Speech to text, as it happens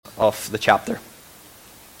of the chapter.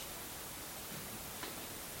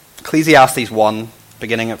 Ecclesiastes 1,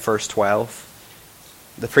 beginning at verse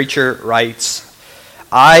 12. The preacher writes,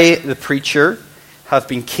 I, the preacher, have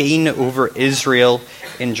been keen over Israel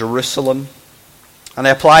in Jerusalem, and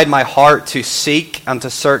I applied my heart to seek and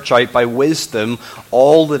to search out by wisdom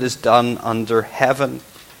all that is done under heaven.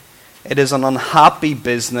 It is an unhappy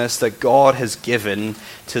business that God has given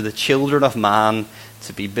to the children of man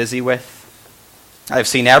to be busy with. I have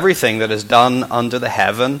seen everything that is done under the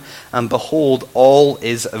heaven, and behold, all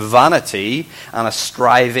is vanity and a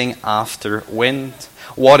striving after wind.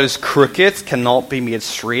 What is crooked cannot be made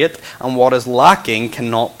straight, and what is lacking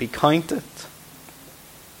cannot be counted.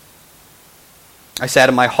 I said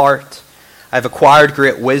in my heart, I have acquired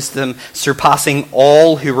great wisdom, surpassing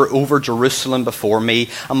all who were over Jerusalem before me.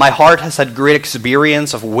 And my heart has had great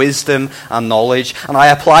experience of wisdom and knowledge. And I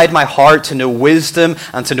applied my heart to know wisdom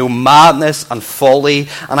and to know madness and folly.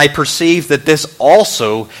 And I perceived that this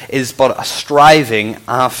also is but a striving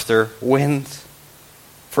after wind.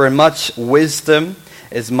 For in much wisdom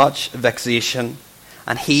is much vexation,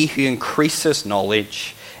 and he who increases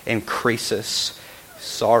knowledge increases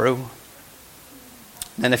sorrow.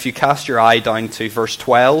 And if you cast your eye down to verse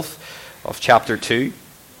 12 of chapter 2,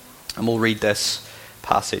 and we'll read this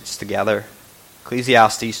passage together.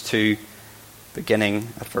 Ecclesiastes 2, beginning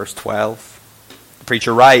at verse 12. The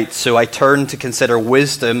preacher writes, So I turned to consider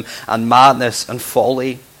wisdom and madness and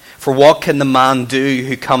folly. For what can the man do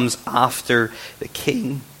who comes after the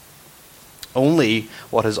king? Only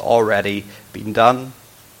what has already been done.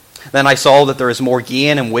 Then I saw that there is more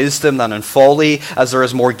gain in wisdom than in folly, as there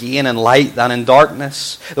is more gain in light than in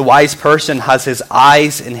darkness. The wise person has his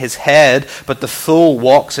eyes in his head, but the fool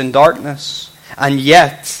walks in darkness. And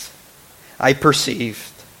yet I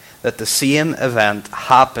perceived that the same event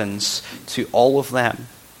happens to all of them.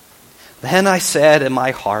 Then I said in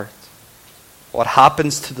my heart, what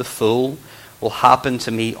happens to the fool will happen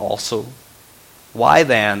to me also. Why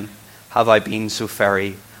then have I been so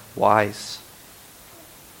very wise?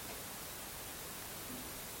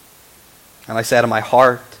 And I said in my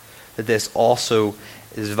heart that this also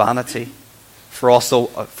is vanity. For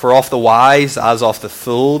of the wise as of the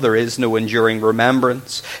fool there is no enduring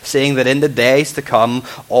remembrance, saying that in the days to come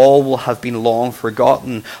all will have been long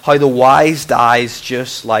forgotten, how the wise dies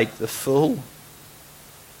just like the fool.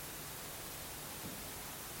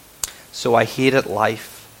 So I hated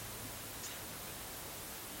life,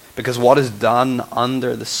 because what is done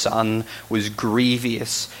under the sun was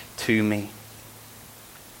grievous to me.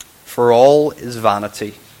 For all is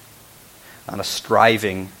vanity and a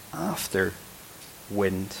striving after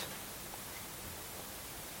wind.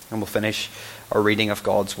 And we'll finish our reading of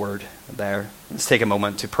God's word there. Let's take a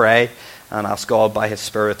moment to pray and ask God by his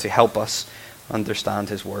Spirit to help us understand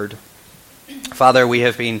his word. Father, we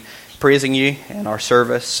have been praising you in our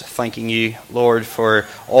service, thanking you, Lord, for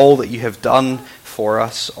all that you have done for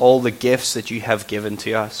us, all the gifts that you have given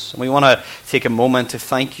to us. And we want to take a moment to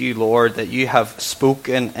thank you, Lord, that you have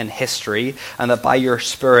spoken in history and that by your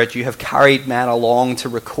Spirit you have carried men along to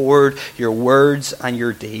record your words and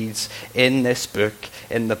your deeds in this book,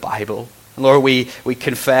 in the Bible. And Lord, we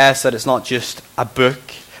confess that it's not just a book,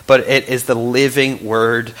 but it is the living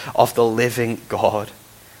word of the living God.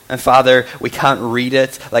 And Father, we can't read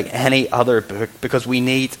it like any other book because we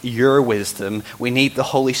need your wisdom. We need the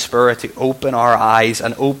Holy Spirit to open our eyes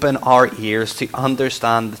and open our ears to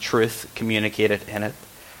understand the truth communicated in it.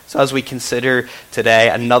 So as we consider today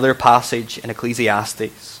another passage in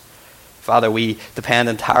Ecclesiastes, Father, we depend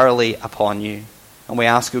entirely upon you. And we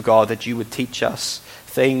ask, O God, that you would teach us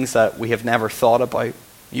things that we have never thought about.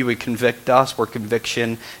 You would convict us where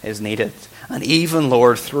conviction is needed. And even,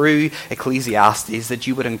 Lord, through Ecclesiastes, that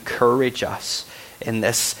you would encourage us in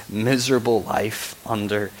this miserable life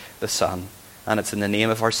under the sun. And it's in the name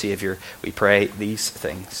of our Savior we pray these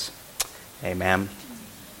things. Amen.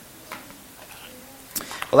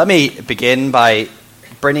 Well, let me begin by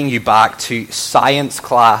bringing you back to science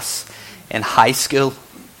class in high school.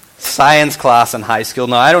 Science class in high school.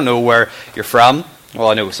 Now, I don't know where you're from. Well,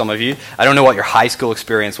 I know some of you. I don't know what your high school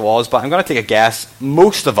experience was, but I'm going to take a guess.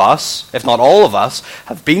 Most of us, if not all of us,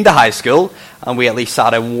 have been to high school, and we at least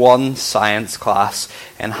sat in one science class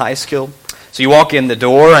in high school. So you walk in the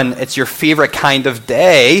door, and it's your favorite kind of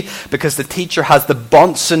day because the teacher has the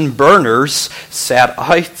Bunsen burners set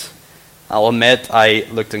out. I'll admit, I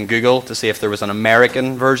looked in Google to see if there was an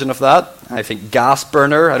American version of that. I think gas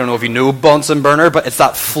burner. I don't know if you know Bunsen burner, but it's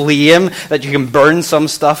that flame that you can burn some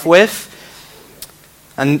stuff with.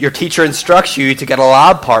 And your teacher instructs you to get a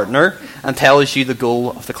lab partner and tells you the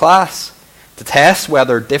goal of the class, to test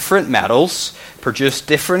whether different metals produce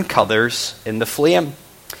different colors in the flame.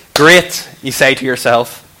 Great, you say to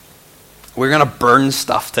yourself. We're going to burn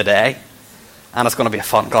stuff today, and it's going to be a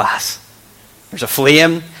fun class. There's a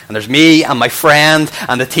flame, and there's me and my friend,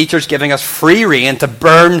 and the teacher's giving us free rein to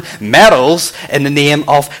burn metals in the name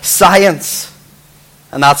of science.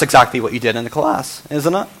 And that's exactly what you did in the class,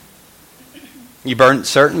 isn't it? You burnt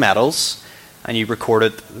certain metals, and you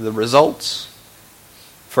recorded the results.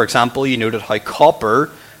 For example, you noted how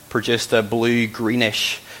copper produced a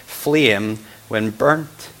blue-greenish flame when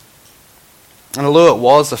burnt. And although it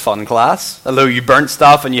was a fun class, although you burnt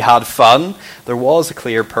stuff and you had fun, there was a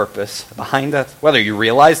clear purpose behind it. Whether you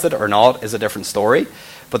realized it or not is a different story,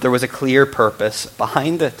 but there was a clear purpose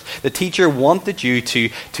behind it. The teacher wanted you to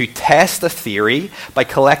test a theory by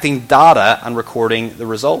collecting data and recording the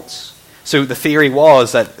results. So the theory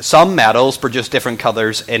was that some metals produce different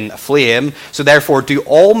colors in a flame, so therefore do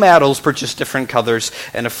all metals produce different colors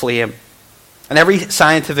in a flame? And every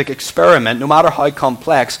scientific experiment, no matter how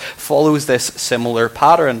complex, follows this similar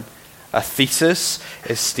pattern. A thesis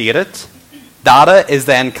is stated, data is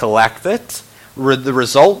then collected, the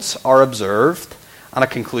results are observed, and a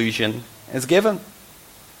conclusion is given.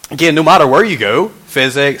 Again, no matter where you go,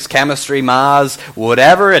 physics, chemistry, maths,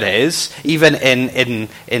 whatever it is, even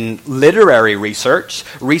in literary research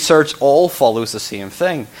all follows the same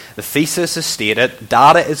thing. The thesis is stated,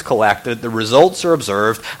 data is collected, the results are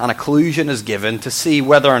observed, and a conclusion is given to see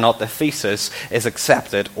whether or not the thesis is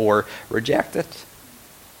accepted or rejected.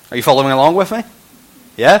 Are you following along with me?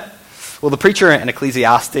 Yeah? Well, the preacher in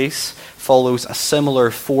Ecclesiastes follows a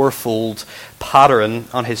similar fourfold pattern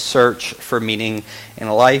on his search for meaning in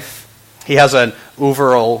life. He has an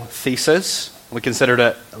overall thesis. We considered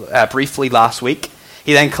it briefly last week.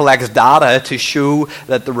 He then collects data to show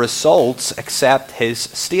that the results accept his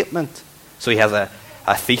statement. So he has a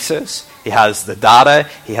thesis, he has the data,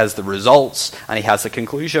 he has the results, and he has the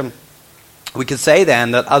conclusion. We could say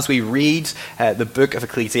then that as we read the book of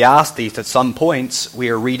Ecclesiastes, at some points we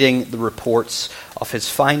are reading the reports of his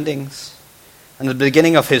findings. And at the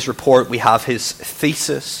beginning of his report we have his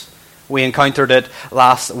thesis. We encountered it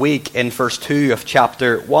last week in verse 2 of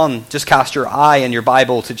chapter 1. Just cast your eye in your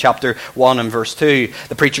Bible to chapter 1 and verse 2.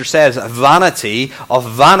 The preacher says, vanity of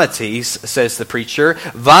vanities, says the preacher,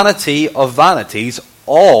 vanity of vanities,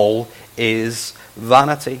 all is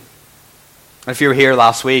vanity. If you were here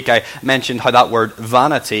last week, I mentioned how that word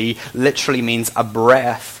vanity literally means a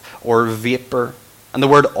breath or vapor. And the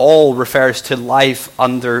word all refers to life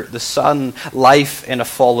under the sun, life in a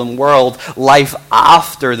fallen world, life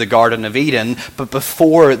after the Garden of Eden, but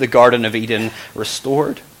before the Garden of Eden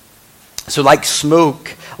restored. So like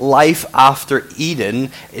smoke, life after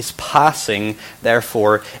Eden is passing,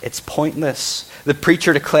 therefore it's pointless. The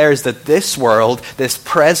preacher declares that this world, this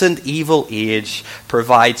present evil age,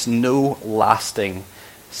 provides no lasting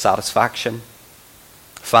satisfaction.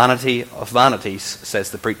 Vanity of vanities, says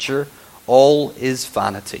the preacher, all is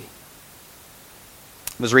vanity.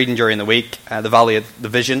 I was reading during the week The Valley of the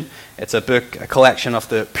Vision. It's a book, a collection of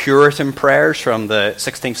the Puritan prayers from the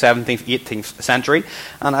 16th, 17th, 18th century.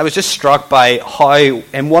 And I was just struck by how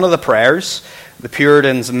in one of the prayers the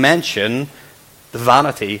Puritans mention the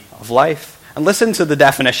vanity of life. And listen to the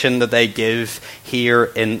definition that they give here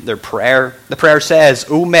in their prayer. The prayer says,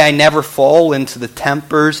 "Oh, may I never fall into the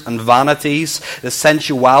tempers and vanities, the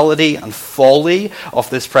sensuality and folly of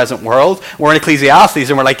this present world." We're in Ecclesiastes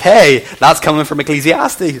and we're like, hey, that's coming from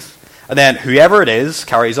Ecclesiastes. And then whoever it is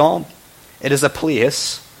carries on. It is a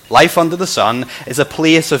place, life under the sun, is a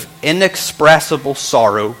place of inexpressible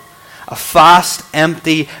sorrow, a vast,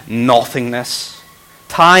 empty nothingness.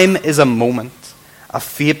 Time is a moment, a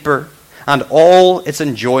vapor, and all its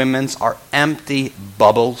enjoyments are empty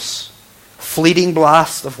bubbles, fleeting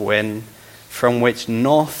blasts of wind from which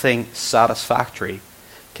nothing satisfactory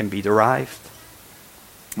can be derived.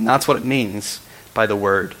 And that's what it means by the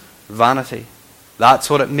word vanity. That's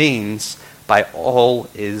what it means by all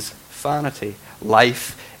is vanity.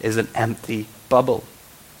 Life is an empty bubble.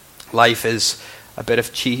 Life is a bit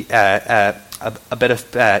of cheap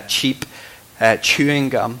chewing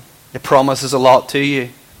gum. It promises a lot to you.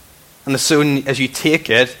 And as soon as you take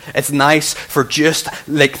it, it's nice for just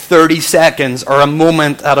like 30 seconds or a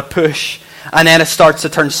moment at a push. And then it starts to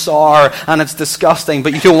turn sour and it's disgusting,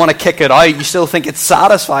 but you don't want to kick it out. You still think it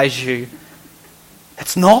satisfies you.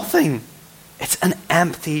 It's nothing. It's an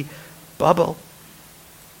empty bubble.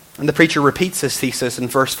 And the preacher repeats his thesis in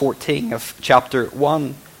verse 14 of chapter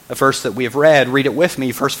 1. A verse that we have read. Read it with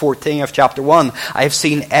me. Verse 14 of chapter 1. "I have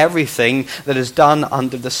seen everything that is done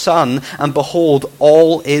under the sun, and behold,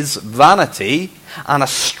 all is vanity, and a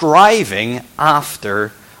striving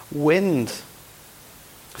after wind."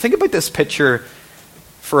 Think about this picture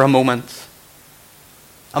for a moment.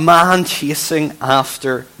 A man chasing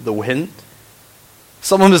after the wind.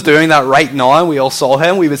 Someone was doing that right now and we all saw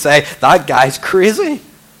him. We would say, that guy's crazy.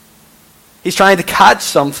 He's trying to catch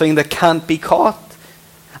something that can't be caught.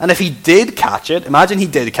 And if he did catch it, imagine he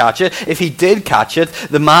did catch it. If he did catch it,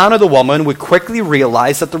 the man or the woman would quickly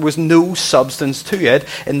realize that there was no substance to it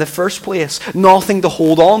in the first place. Nothing to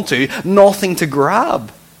hold on to, nothing to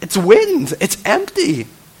grab. It's wind, it's empty.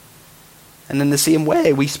 And in the same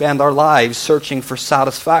way, we spend our lives searching for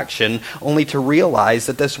satisfaction only to realize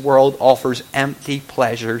that this world offers empty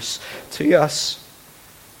pleasures to us.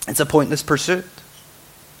 It's a pointless pursuit.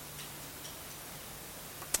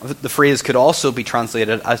 The phrase could also be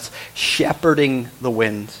translated as shepherding the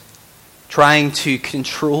wind, trying to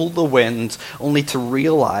control the wind only to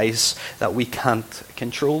realize that we can't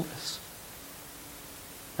control this.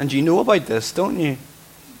 And you know about this, don't you?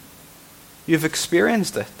 You've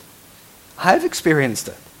experienced it. I've experienced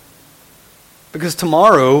it. Because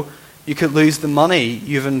tomorrow you could lose the money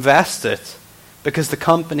you've invested because the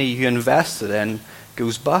company you invested in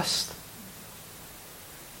goes bust.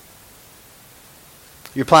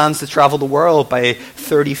 Your plans to travel the world by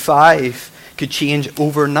 35 could change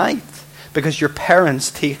overnight because your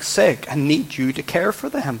parents take sick and need you to care for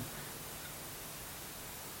them.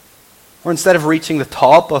 Or instead of reaching the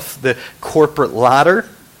top of the corporate ladder,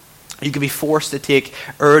 you could be forced to take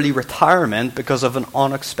early retirement because of an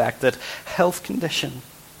unexpected health condition.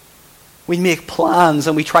 We make plans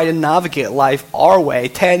and we try to navigate life our way.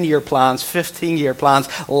 10-year plans, 15-year plans,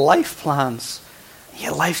 life plans.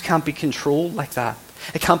 Yet life can't be controlled like that.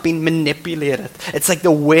 It can't be manipulated. It's like the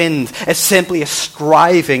wind. It's simply a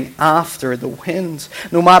striving after the wind.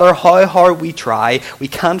 No matter how hard we try, we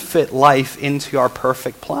can't fit life into our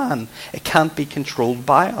perfect plan. It can't be controlled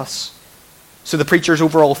by us. So the preacher's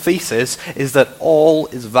overall thesis is that all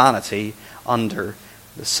is vanity under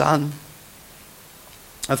the sun.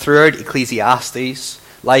 And throughout Ecclesiastes,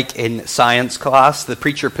 like in science class, the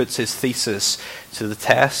preacher puts his thesis to the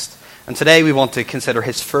test. And today we want to consider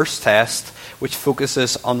his first test, which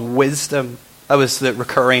focuses on wisdom. That was the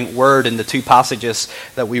recurring word in the two passages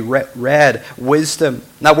that we read, wisdom.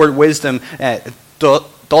 And that word wisdom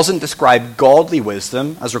doesn't describe godly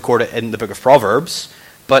wisdom, as recorded in the book of Proverbs,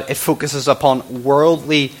 but it focuses upon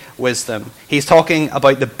worldly wisdom. He's talking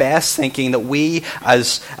about the best thinking that we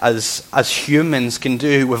as humans can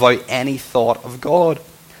do without any thought of God.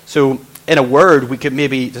 So, in a word, we could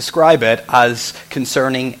maybe describe it as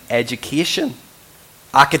concerning education,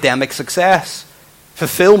 academic success,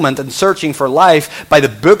 fulfillment and searching for life by the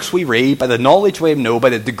books we read, by the knowledge we know,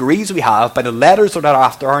 by the degrees we have, by the letters that are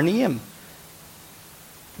after our name.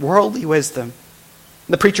 Worldly wisdom.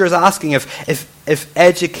 The preacher is asking if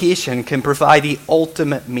education can provide the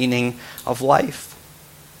ultimate meaning of life.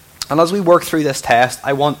 And as we work through this test,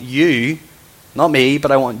 I want you, not me,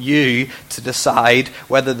 but I want you to decide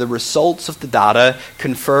whether the results of the data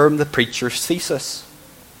confirm the preacher's thesis.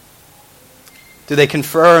 Do they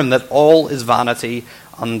confirm that all is vanity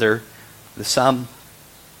under the sun?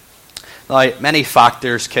 Now, many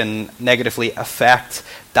factors can negatively affect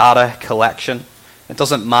data collection. It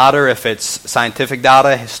doesn't matter if it's scientific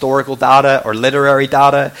data, historical data, or literary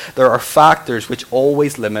data. There are factors which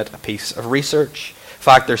always limit a piece of research.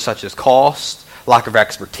 Factors such as cost, lack of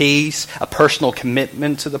expertise, a personal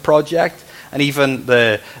commitment to the project, and even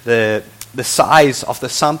the size of the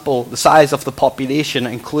sample, the size of the population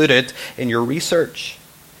included in your research.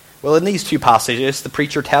 Well, in these two passages, the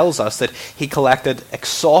preacher tells us that he collected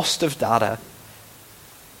exhaustive data.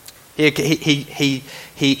 He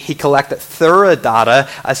collected thorough data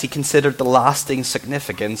as he considered the lasting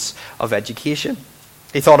significance of education.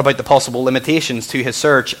 He thought about the possible limitations to his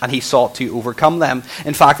search and he sought to overcome them.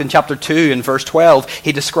 In fact, in chapter 2 in verse 12,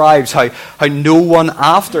 he describes how no one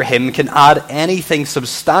after him can add anything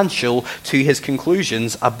substantial to his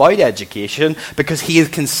conclusions about education because he has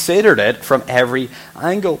considered it from every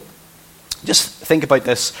angle. Just think about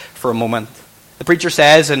this for a moment. The preacher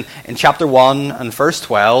says in chapter 1 and verse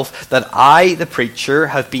 12 that I, the preacher,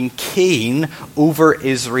 have been keen over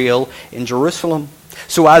Israel in Jerusalem.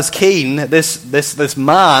 So as king, this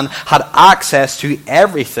man had access to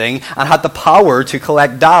everything and had the power to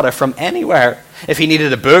collect data from anywhere. If he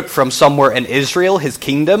needed a book from somewhere in Israel, his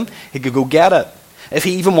kingdom, he could go get it. If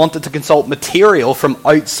he even wanted to consult material from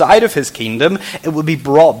outside of his kingdom, it would be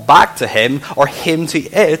brought back to him or him to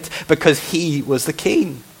it because he was the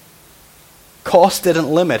king. Cost didn't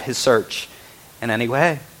limit his search in any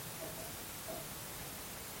way.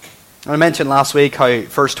 I mentioned last week how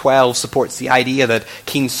verse 12 supports the idea that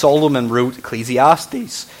King Solomon wrote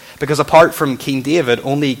Ecclesiastes, because apart from King David,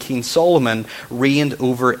 only King Solomon reigned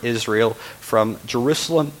over Israel from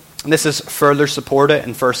Jerusalem. And this is further supported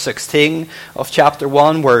in verse 16 of chapter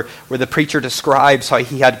 1, where the preacher describes how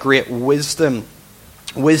he had great wisdom,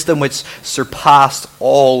 wisdom which surpassed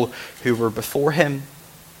all who were before him.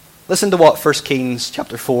 Listen to what 1 Kings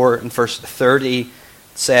chapter 4 and verse 30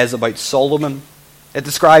 says about Solomon. It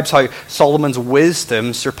describes how Solomon's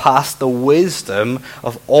wisdom surpassed the wisdom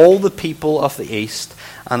of all the people of the East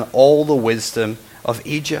and all the wisdom of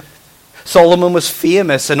Egypt. Solomon was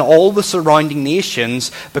famous in all the surrounding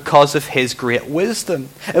nations because of his great wisdom.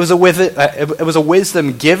 It was a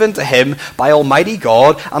wisdom given to him by Almighty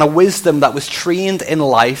God, and a wisdom that was trained in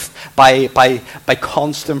life by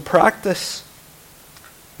constant practice.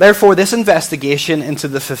 Therefore, this investigation into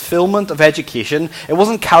the fulfillment of education, it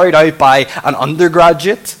wasn't carried out by an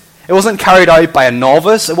undergraduate. It wasn't carried out by a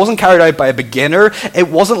novice. It wasn't carried out by a beginner. It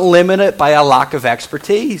wasn't limited by a lack of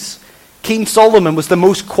expertise. King Solomon was the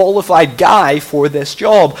most qualified guy for this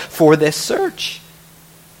job, for this search.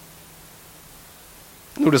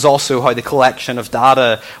 Notice also how the collection of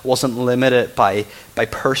data wasn't limited by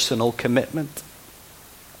personal commitment.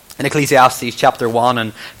 In Ecclesiastes chapter 1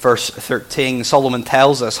 and verse 13, Solomon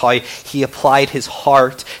tells us how he applied his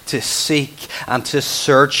heart to seek and to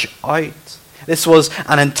search out. This was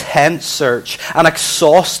an intense search, an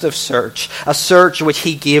exhaustive search, a search which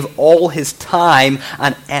he gave all his time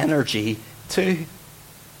and energy to.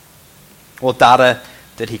 What data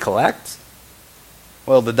did he collect?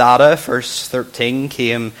 Well, the data, verse 13,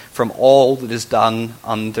 came from all that is done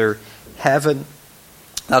under heaven.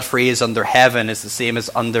 That phrase, under heaven, is the same as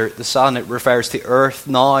under the sun. It refers to earth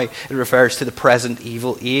now. It refers to the present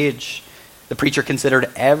evil age. The preacher considered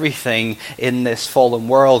everything in this fallen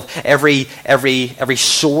world, every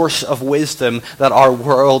source of wisdom that our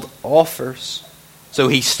world offers. So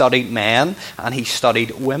he studied men and he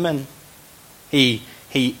studied women. He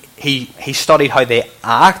studied how they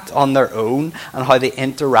act on their own and how they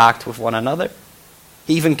interact with one another.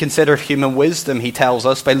 He even considered human wisdom, he tells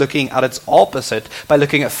us, by looking at its opposite, by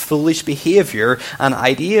looking at foolish behavior and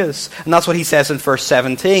ideas. And that's what he says in verse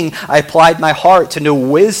 17. I applied my heart to know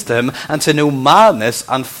wisdom and to know madness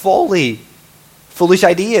and folly. Foolish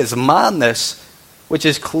ideas, madness, which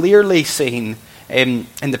is clearly seen in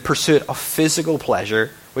the pursuit of physical pleasure,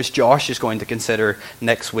 which Josh is going to consider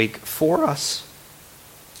next week for us.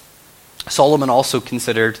 Solomon also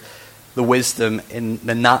considered the wisdom in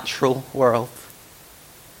the natural world.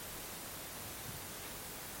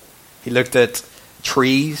 He looked at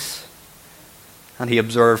trees and he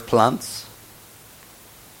observed plants.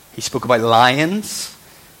 He spoke about lions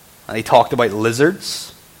and he talked about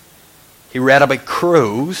lizards. He read about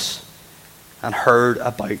crows and heard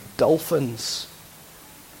about dolphins.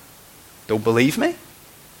 Don't believe me?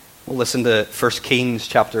 Well, listen to 1 Kings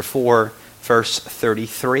chapter 4, verse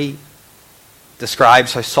 33. It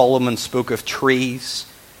describes how Solomon spoke of trees,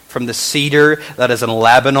 from the cedar that is in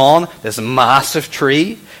Lebanon, this massive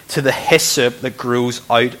tree, to the hyssop that grows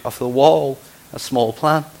out of the wall, a small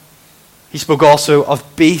plant. He spoke also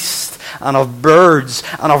of beasts and of birds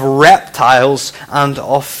and of reptiles and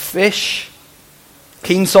of fish.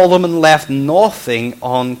 King Solomon left nothing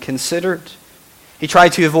unconsidered. He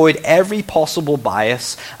tried to avoid every possible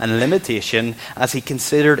bias and limitation as he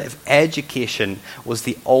considered if education was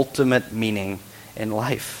the ultimate meaning in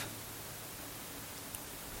life.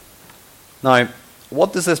 Now,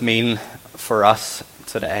 what does this mean for us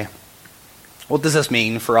today? What does this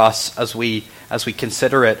mean for us as we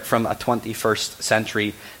consider it from a 21st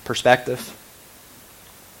century perspective?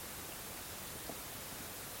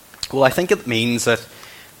 Well, I think it means that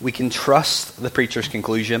we can trust the preacher's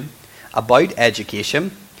conclusion about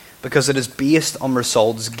education because it is based on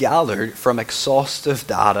results gathered from exhaustive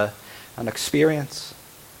data and experience.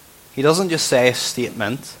 He doesn't just say a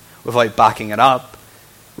statement without backing it up.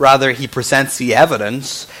 Rather, he presents the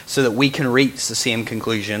evidence so that we can reach the same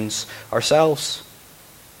conclusions ourselves.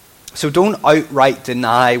 So don't outright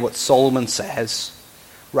deny what Solomon says.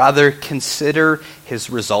 Rather, consider his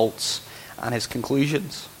results and his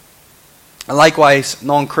conclusions. And likewise,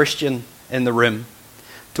 non-Christian in the room,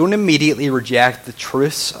 don't immediately reject the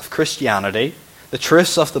truths of Christianity, the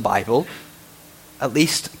truths of the Bible. At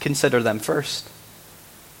least consider them first.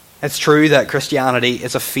 It's true that Christianity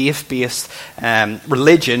is a faith-based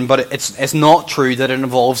religion, but it's not true that it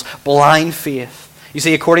involves blind faith. You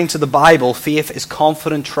see, according to the Bible, faith is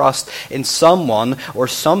confident trust in someone or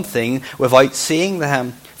something without seeing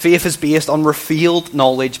them. Faith is based on revealed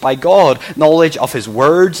knowledge by God, knowledge of his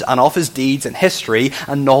words and of his deeds in history,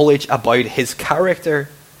 and knowledge about his character.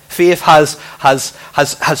 Faith has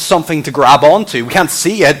something to grab onto. We can't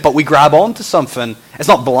see it, but we grab onto something. It's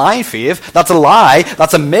not blind faith. That's a lie.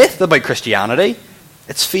 That's a myth about Christianity.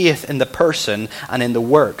 It's faith in the person and in the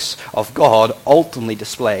works of God, ultimately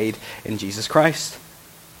displayed in Jesus Christ.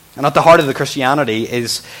 And at the heart of the Christianity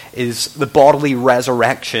is the bodily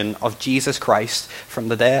resurrection of Jesus Christ from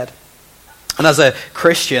the dead. And as a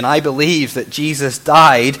Christian, I believe that Jesus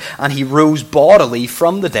died and he rose bodily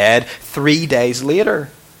from the dead 3 days later.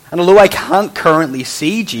 And although I can't currently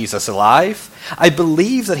see Jesus alive, I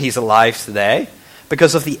believe that he's alive today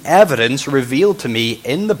because of the evidence revealed to me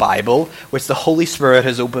in the Bible, which the Holy Spirit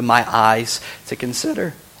has opened my eyes to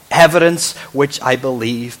consider. Evidence which I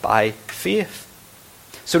believe by faith.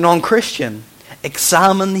 So non-Christian,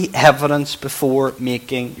 examine the evidence before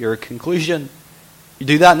making your conclusion. You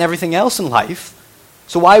do that in everything else in life.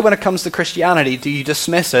 So why, when it comes to Christianity, do you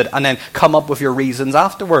dismiss it and then come up with your reasons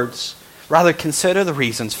afterwards? Rather, consider the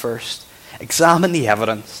reasons first. Examine the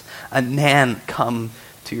evidence and then come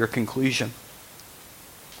to your conclusion.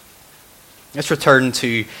 Let's return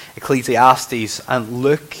to Ecclesiastes and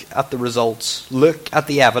look at the results. Look at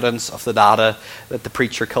the evidence of the data that the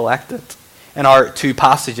preacher collected. In our two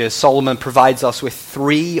passages, Solomon provides us with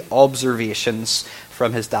 3 observations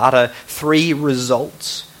from his data, 3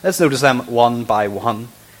 results. Let's notice them one by one.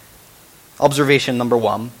 Observation number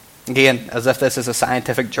 1. Again, as if this is a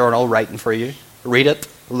scientific journal writing for you. Read it,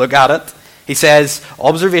 look at it. He says,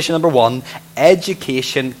 observation number 1,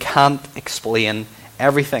 education can't explain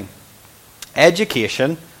everything.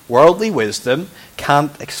 Education, worldly wisdom,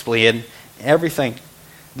 can't explain everything.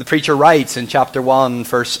 The preacher writes in chapter 1,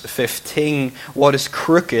 verse 15, what is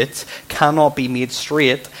crooked cannot be made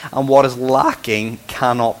straight, and what is lacking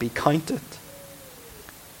cannot be counted.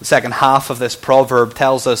 The second half of this proverb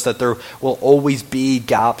tells us that there will always be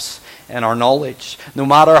gaps in our knowledge. No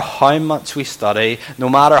matter how much we study, no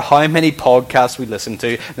matter how many podcasts we listen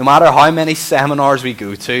to, no matter how many seminars we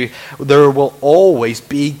go to, there will always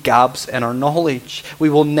be gaps in our knowledge. We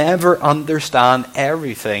will never understand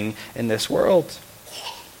everything in this world.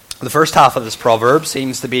 The first half of this proverb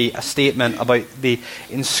seems to be a statement about the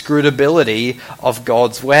inscrutability of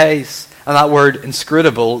God's ways. And that word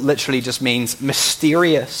inscrutable literally just means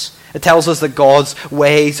mysterious. It tells us that God's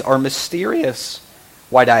ways are mysterious.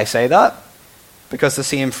 Why do I say that? Because the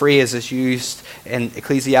same phrase is used in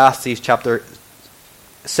Ecclesiastes chapter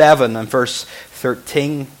 7 and verse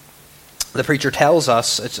 13. The preacher tells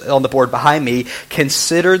us, it's on the board behind me,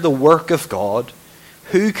 consider the work of God.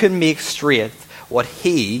 Who can make straight what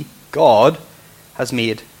he, God, has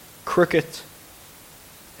made crooked?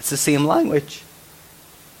 It's the same language.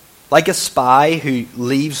 Like a spy who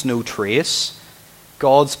leaves no trace,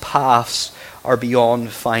 God's paths are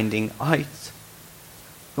beyond finding out.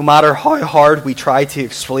 No matter how hard we try to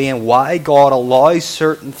explain why God allows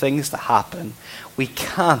certain things to happen, we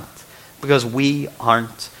can't, because we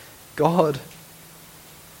aren't God.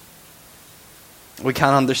 We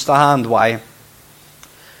can't understand why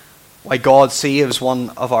God saves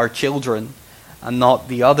one of our children and not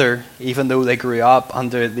the other, even though they grew up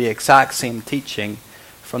under the exact same teaching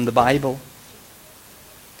from the Bible.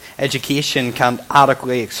 Education can't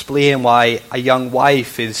adequately explain why a young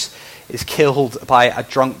wife is killed by a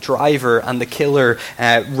drunk driver and the killer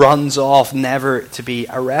runs off never to be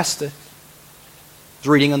arrested. I was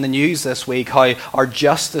reading on the news this week how our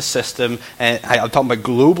justice system, I'm talking about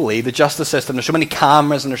globally, the justice system, there's so many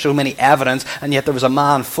cameras and there's so many evidence, and yet there was a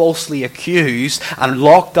man falsely accused and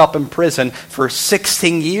locked up in prison for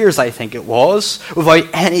 16 years, I think it was, without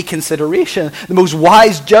any consideration. The most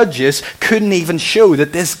wise judges couldn't even show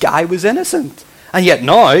that this guy was innocent. And yet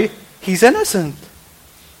now, he's innocent.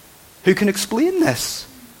 Who can explain this?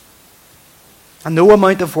 And no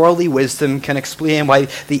amount of worldly wisdom can explain why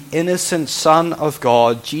the innocent Son of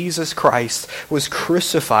God, Jesus Christ, was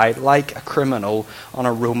crucified like a criminal on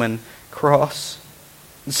a Roman cross.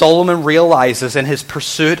 And Solomon realizes in his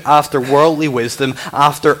pursuit after worldly wisdom,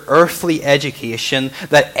 after earthly education,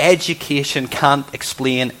 that education can't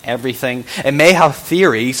explain everything. It may have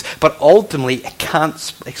theories, but ultimately it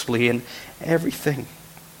can't explain everything.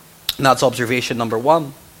 And that's observation number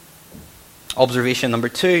 1. Observation number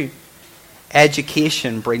 2.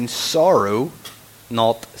 Education brings sorrow,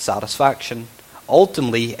 not satisfaction.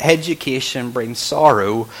 Ultimately, education brings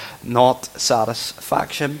sorrow, not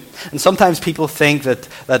satisfaction. And sometimes people think that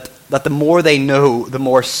the more they know, the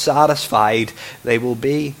more satisfied they will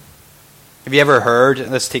be. Have you ever heard,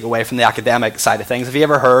 let's take away from the academic side of things, have you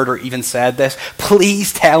ever heard or even said this?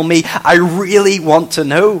 Please tell me, I really want to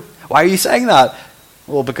know. Why are you saying that?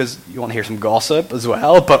 Well, because you want to hear some gossip as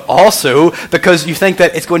well, but also because you think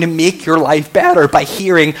that it's going to make your life better by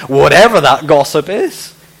hearing whatever that gossip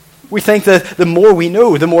is. We think that the more we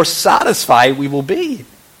know, the more satisfied we will be.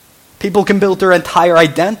 People can build their entire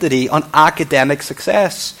identity on academic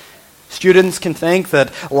success. Students can think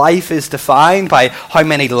that life is defined by how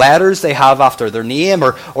many letters they have after their name,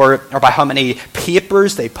 or by how many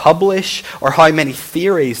papers they publish, or how many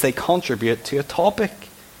theories they contribute to a topic.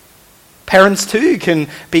 Parents too can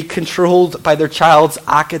be controlled by their child's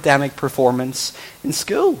academic performance in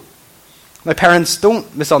school. My parents,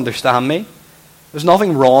 don't misunderstand me. There's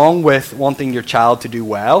nothing wrong with wanting your child to do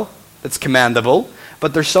well. It's commendable.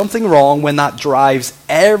 But there's something wrong when that drives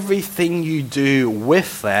everything you do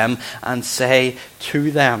with them and say to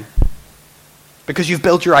them. Because you've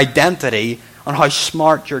built your identity on how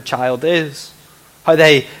smart your child is, how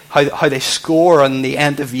they score on the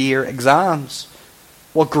end of year exams,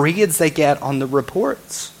 what grades they get on the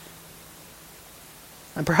reports.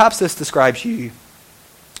 And perhaps this describes you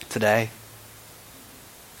today.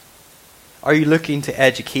 Are you looking to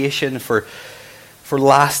education for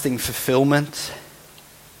lasting fulfillment?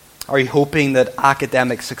 Are you hoping that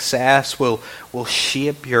academic success will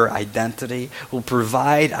shape your identity, will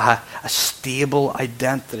provide a stable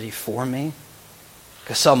identity for me?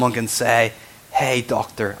 Because someone can say, hey,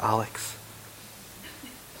 Dr. Alex.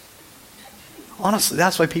 Honestly,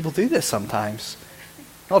 that's why people do this sometimes.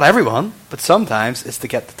 Not everyone, but sometimes it's to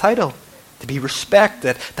get the title, to be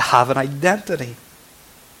respected, to have an identity.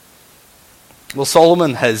 Well,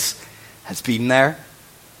 Solomon has been there.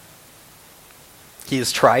 He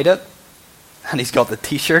has tried it, and he's got the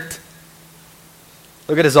t-shirt.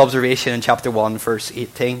 Look at his observation in chapter 1, verse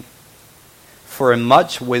 18. For in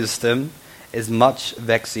much wisdom is much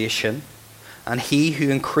vexation, and he who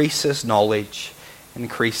increases knowledge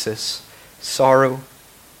increases sorrow.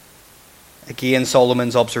 Again,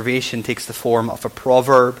 Solomon's observation takes the form of a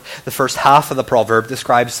proverb. The first half of the proverb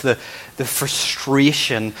describes the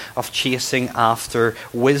frustration of chasing after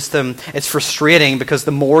wisdom. It's frustrating because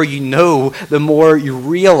the more you know, the more you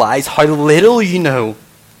realize how little you know.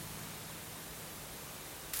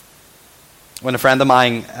 When a friend of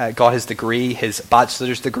mine got his degree, his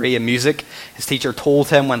bachelor's degree in music, his teacher told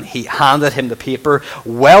him when he handed him the paper,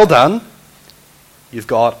 well done, you've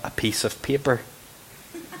got a piece of paper.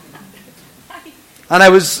 And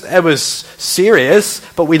it was serious,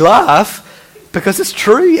 but we laugh because it's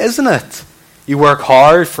true, isn't it? You work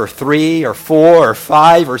hard for 3 or 4 or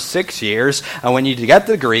 5 or 6 years, and when you get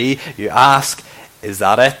the degree, you ask, is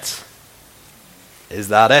that it? Is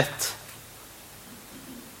that it?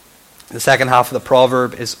 The second half of the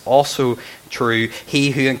proverb is also true.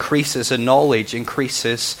 He who increases in knowledge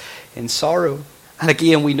increases in sorrow. And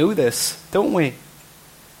again, we know this, don't we?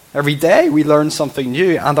 Every day we learn something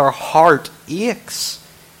new and our heart aches.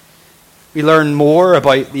 We learn more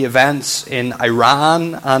about the events in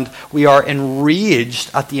Iran and we are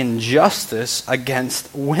enraged at the injustice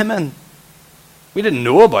against women. We didn't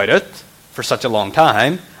know about it for such a long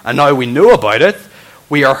time, and now we know about it.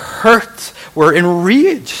 We are hurt. We're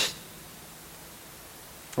enraged.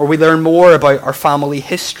 Or we learn more about our family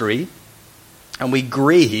history and we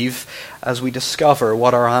grieve as we discover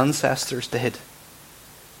what our ancestors did.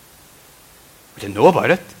 We didn't know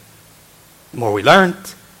about it. The more we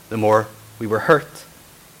learned, the more we were hurt.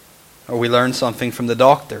 Or we learned something from the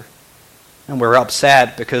doctor, and we're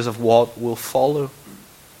upset because of what will follow.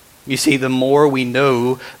 You see, the more we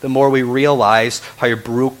know, the more we realize how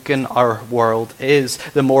broken our world is.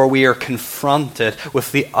 The more we are confronted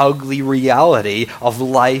with the ugly reality of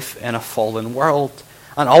life in a fallen world.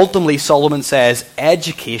 And ultimately, Solomon says,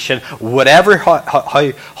 education, however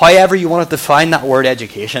you want to define that word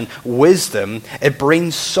education, wisdom, it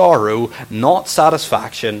brings sorrow, not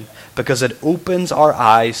satisfaction, because it opens our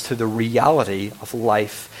eyes to the reality of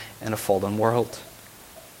life in a fallen world.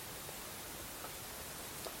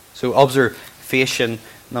 So observation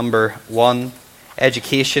number 1,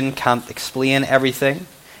 education can't explain everything.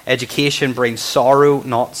 Education brings sorrow,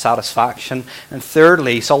 not satisfaction. And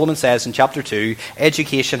thirdly, Solomon says in chapter 2,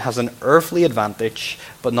 education has an earthly advantage,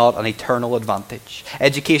 but not an eternal advantage.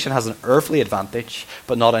 Education has an earthly advantage,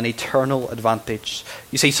 but not an eternal advantage.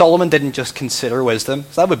 You see, Solomon didn't just consider wisdom.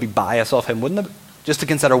 So that would be bias of him, wouldn't it? Just to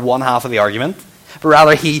consider one half of the argument. But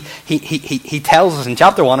rather, he tells us in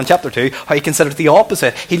chapter 1 and chapter 2 how he considered the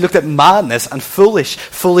opposite. He looked at madness and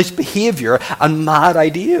foolish behavior and mad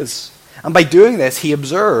ideas. And by doing this, he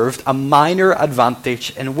observed a minor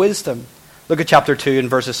advantage in wisdom. Look at chapter 2 and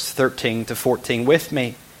verses 13 to 14 with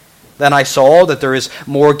me. Then I saw that there is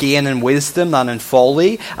more gain in wisdom than in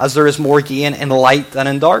folly, as there is more gain in light than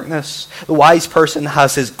in darkness. The wise person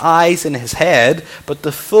has his eyes in his head, but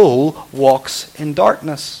the fool walks in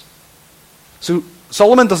darkness. So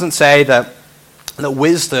Solomon doesn't say that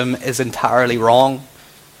wisdom is entirely wrong,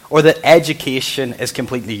 or that education is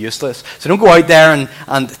completely useless. So don't go out there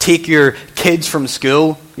and take your kids from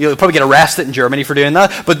school. You'll probably get arrested in Germany for doing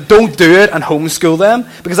that, but don't do it and homeschool them,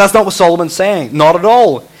 because that's not what Solomon's saying. Not at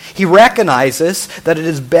all. He recognizes that it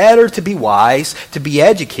is better to be wise, to be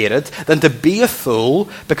educated, than to be a fool,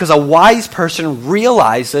 because a wise person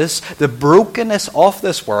realizes the brokenness of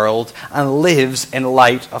this world and lives in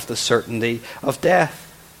light of the certainty of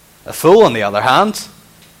death. A fool, on the other hand,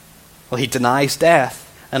 well, he denies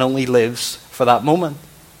death and only lives for that moment.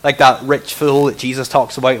 Like that rich fool that Jesus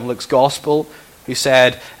talks about in Luke's Gospel, who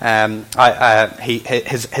said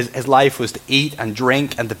his life was to eat and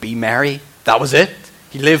drink and to be merry. That was it.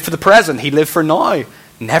 He lived for the present. He lived for now.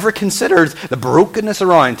 Never considered the brokenness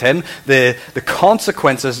around him, the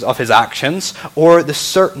consequences of his actions, or the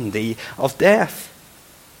certainty of death.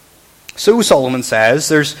 So Solomon says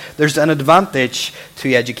there's an advantage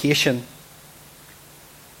to education,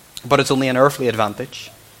 but it's only an earthly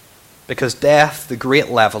advantage, because death, the great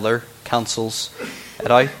leveler, cancels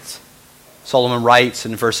it out. Solomon writes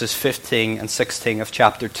in verses 15 and 16 of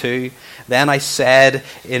chapter 2, "Then I said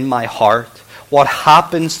in my heart, what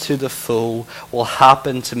happens to the fool will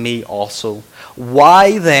happen to me also.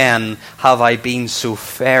 Why then have I been so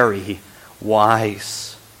very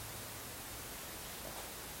wise?"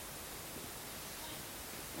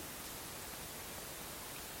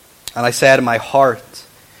 And I said in my heart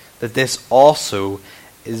that this also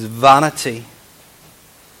is vanity.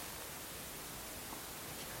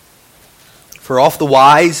 For of the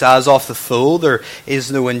wise as of the fool there is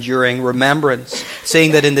no enduring remembrance,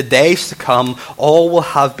 saying that in the days to come all will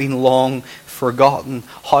have been long forgotten.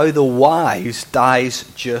 How the wise dies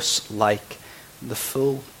just like the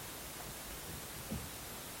fool.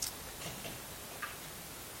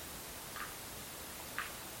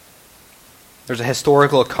 There's a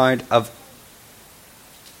historical account of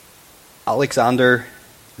Alexander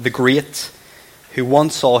the Great, who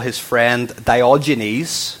once saw his friend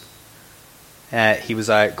Diogenes, he was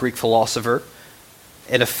a Greek philosopher,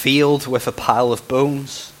 in a field with a pile of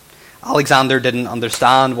bones. Alexander didn't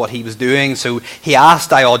understand what he was doing, so he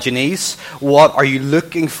asked Diogenes, "What are you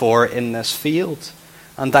looking for in this field?"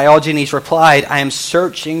 And Diogenes replied, "I am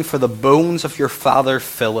searching for the bones of your father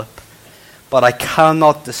Philip, but I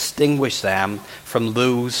cannot distinguish them from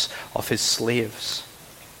those of his slaves."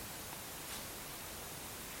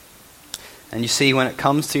 And you see, when it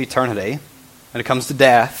comes to eternity, when it comes to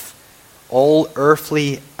death, all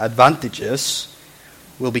earthly advantages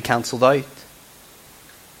will be cancelled out.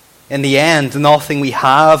 In the end, nothing we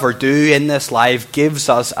have or do in this life gives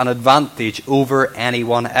us an advantage over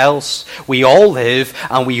anyone else. We all live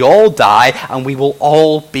and we all die and we will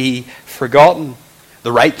all be forgotten.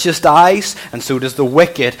 The righteous dies, and so does the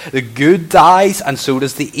wicked. The good dies, and so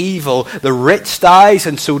does the evil. The rich dies,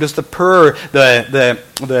 and so does the poor. The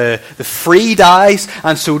free dies,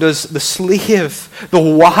 and so does the slave. The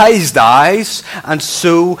wise dies, and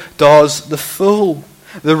so does the fool.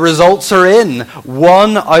 The results are in.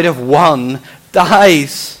 1 out of 1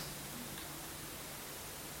 dies.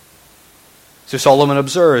 So Solomon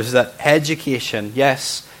observes that education,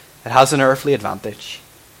 yes, it has an earthly advantage,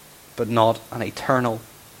 but not an eternal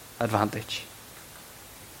advantage.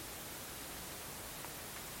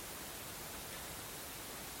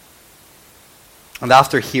 And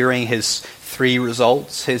after hearing his 3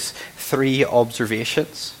 results, his 3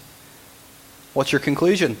 observations, what's your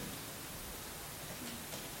conclusion?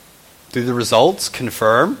 Do the results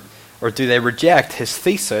confirm or do they reject his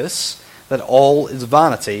thesis that all is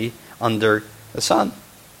vanity under the sun?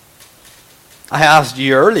 I asked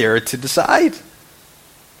you earlier to decide.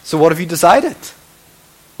 So what have you decided?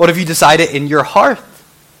 What have you decided in your heart?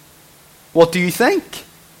 What do you think?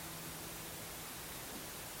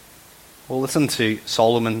 Well, listen to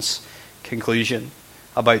Solomon's conclusion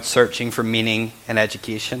about searching for meaning in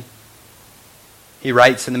education. He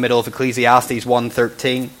writes in the middle of Ecclesiastes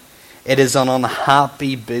 1:13, "It is an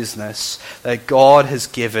unhappy business that God has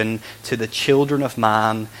given to the children of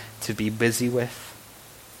man to be busy with."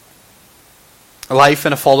 Life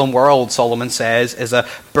in a fallen world, Solomon says, is a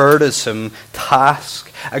burdensome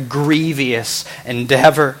task, a grievous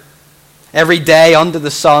endeavor. Every day under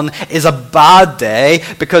the sun is a bad day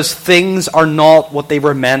because things are not what they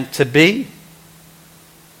were meant to be.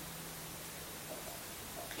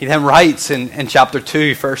 He then writes in chapter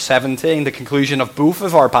 2, verse 17, the conclusion of both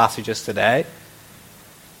of our passages today,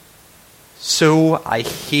 "So I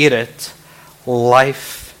hated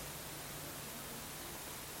life."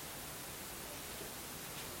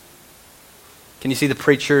 Can you see the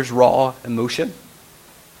preacher's raw emotion?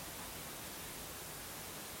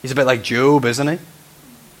 He's a bit like Job, isn't he?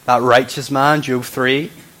 That righteous man, Job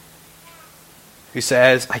 3. who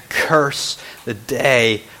says, I curse the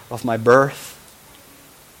day of my birth.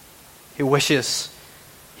 He wishes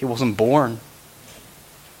he wasn't born.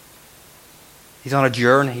 He's on a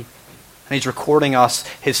journey. And he's recording us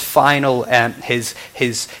his final, his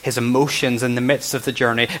emotions in the midst of the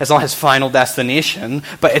journey. It's not his final destination,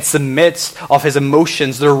 but it's the midst of his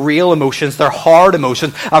emotions. They're real emotions. They're hard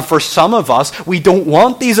emotions. And for some of us, we don't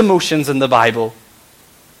want these emotions in the Bible.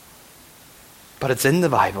 But it's in the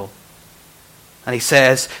Bible. And he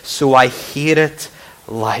says, so I hated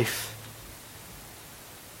life.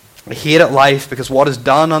 I hated life because what is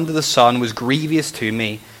done under the sun was grievous to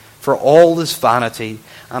me. For all is vanity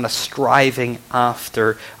and a striving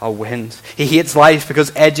after a wind. He hates life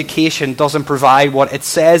because education doesn't provide what it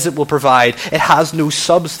says it will provide. It has no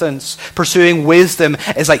substance. Pursuing wisdom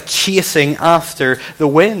is like chasing after the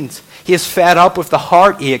wind. He is fed up with the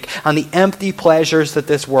heartache and the empty pleasures that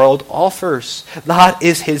this world offers. That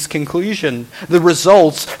is his conclusion. The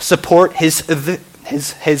results support his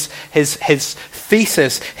thesis,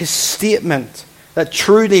 his statement, that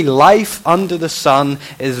truly life under the sun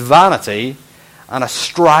is vanity and a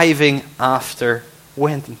striving after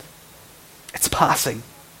wind. It's passing.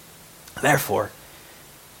 Therefore,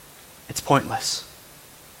 it's pointless.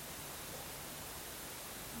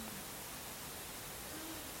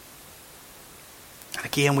 And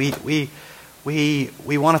again, we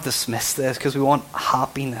want to dismiss this because we want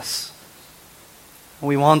happiness.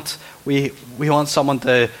 We want someone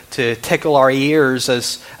to tickle our ears,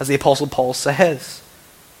 as the Apostle Paul says.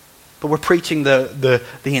 But we're preaching the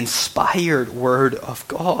inspired word of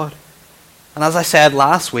God. And as I said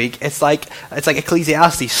last week, it's like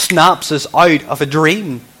Ecclesiastes snaps us out of a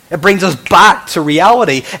dream. It brings us back to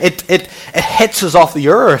reality. It hits us off the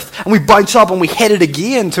earth. And we bounce up and we hit it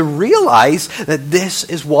again to realize that this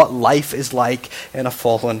is what life is like in a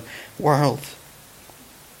fallen world.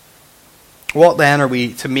 What then are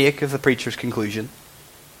we to make of the preacher's conclusion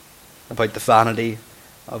about the vanity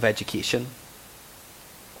of education?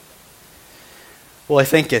 Well, I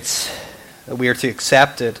think it's that we are to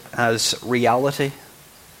accept it as reality.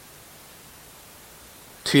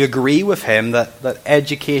 To agree with him that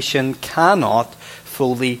education cannot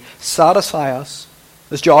fully satisfy us.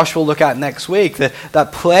 As Josh will look at next week,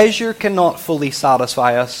 that pleasure cannot fully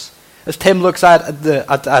satisfy us. As Tim looks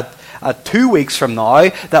at 2 weeks from now,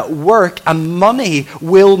 that work and money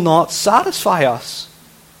will not satisfy us.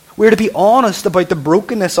 We're to be honest about the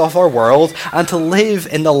brokenness of our world and to live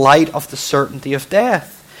in the light of the certainty of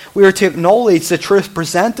death. We are to acknowledge the truth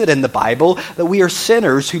presented in the Bible that we are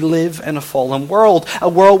sinners who live in a fallen world. A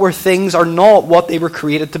world where things are not what they were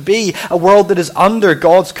created to be. A world that is under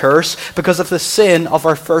God's curse because of the sin of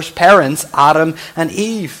our first parents, Adam and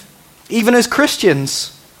Eve. Even as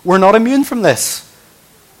Christians, we're not immune from this.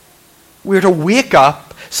 We're to wake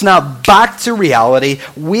up, snap back to reality,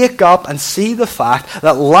 wake up and see the fact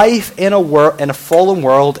that life in a fallen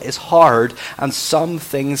world is hard and some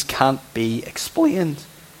things can't be explained.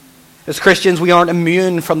 As Christians, we aren't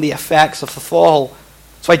immune from the effects of the fall.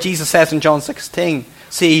 That's why Jesus says in John 16,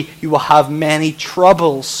 see, you will have many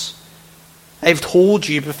troubles. I've told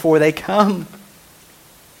you before they come.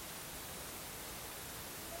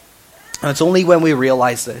 And it's only when we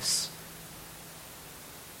realize this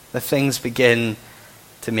that things begin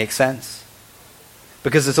to make sense.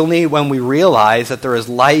 Because it's only when we realize that there is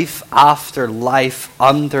life after life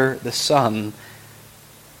under the sun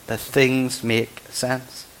that things make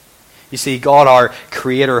sense. You see, God, our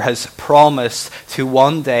Creator, has promised to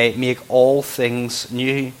one day make all things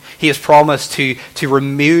new. He has promised to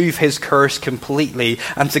remove His curse completely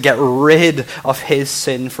and to get rid of His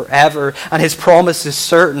sin forever. And His promise is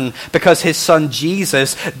certain because His Son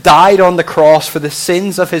Jesus died on the cross for the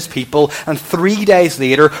sins of His people and 3 days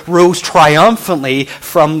later rose triumphantly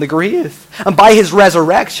from the grave. And by His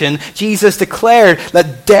resurrection, Jesus declared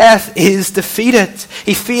that death is defeated.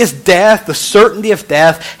 He faced death, the certainty of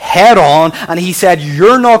death, head on, and He said,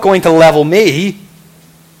 you're not going to level me.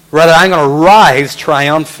 Rather, I'm going to rise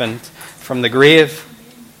triumphant from the grave.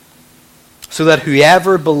 So that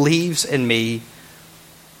whoever believes in me,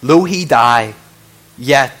 though he die,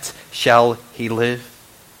 yet shall he live.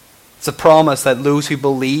 It's a promise that those who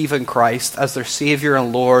believe in Christ as their Savior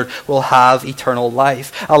and Lord will have eternal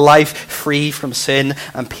life. A life free from sin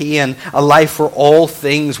and pain. A life where all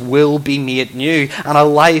things will be made new. And a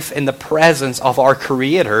life in the presence of our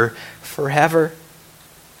Creator forever.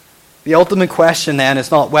 The ultimate question then is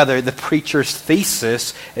not whether the preacher's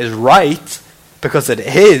thesis is right, because it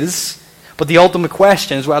is. But the ultimate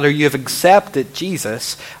question is whether you have accepted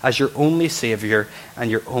Jesus as your only Savior and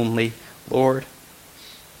your only Lord.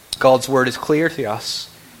 God's word is clear to us.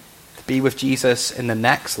 To be with Jesus in the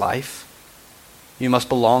next life You must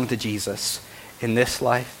belong to Jesus in this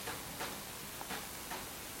life.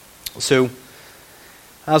 So,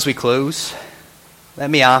 as we close,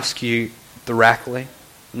 let me ask you directly.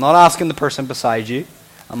 I'm not asking the person beside you.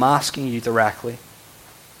 I'm asking you directly.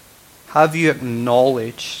 Have you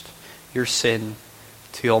acknowledged your sin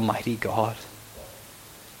to Almighty God?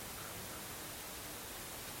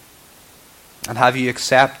 And have you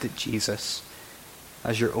accepted Jesus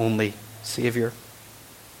as your only Savior?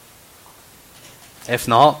 If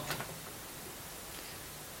not,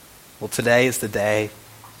 well, today is the day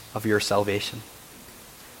of your salvation.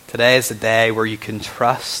 Today is the day where you can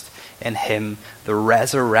trust in Him, the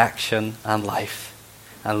resurrection and life.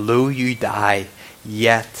 And lo, you die,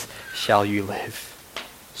 yet shall you live.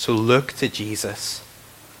 So look to Jesus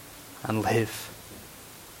and live.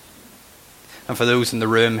 And for those in the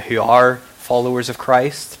room who are followers of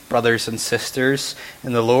Christ, brothers and sisters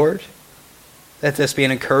in the Lord, let this be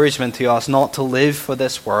an encouragement to us not to live for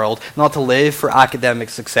this world, not to live for academic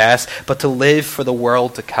success, but to live for the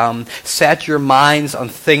world to come. Set your minds on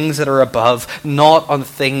things that are above, not on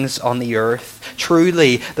things on the earth.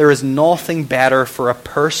 Truly, there is nothing better for a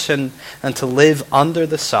person than to live under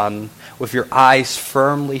the sun with your eyes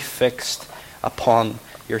firmly fixed upon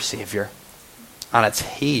your Savior. And it's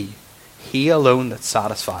He alone that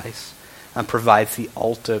satisfies and provides the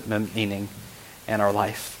ultimate meaning in our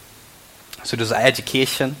life. So does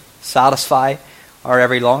education satisfy our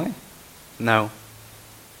every longing? No.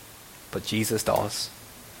 But Jesus does.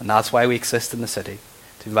 And that's why we exist in the city,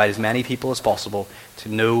 to invite as many people as possible to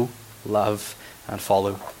know, love, and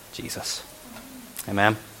follow Jesus.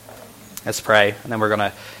 Amen. Let's pray, and then we're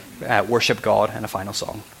going to worship God in a final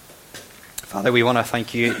song. Father, we want to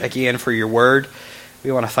thank you again for your word.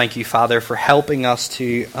 We want to thank you, Father, for helping us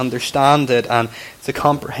to understand it and to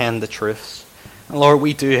comprehend the truths. And Lord,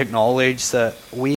 we do acknowledge that we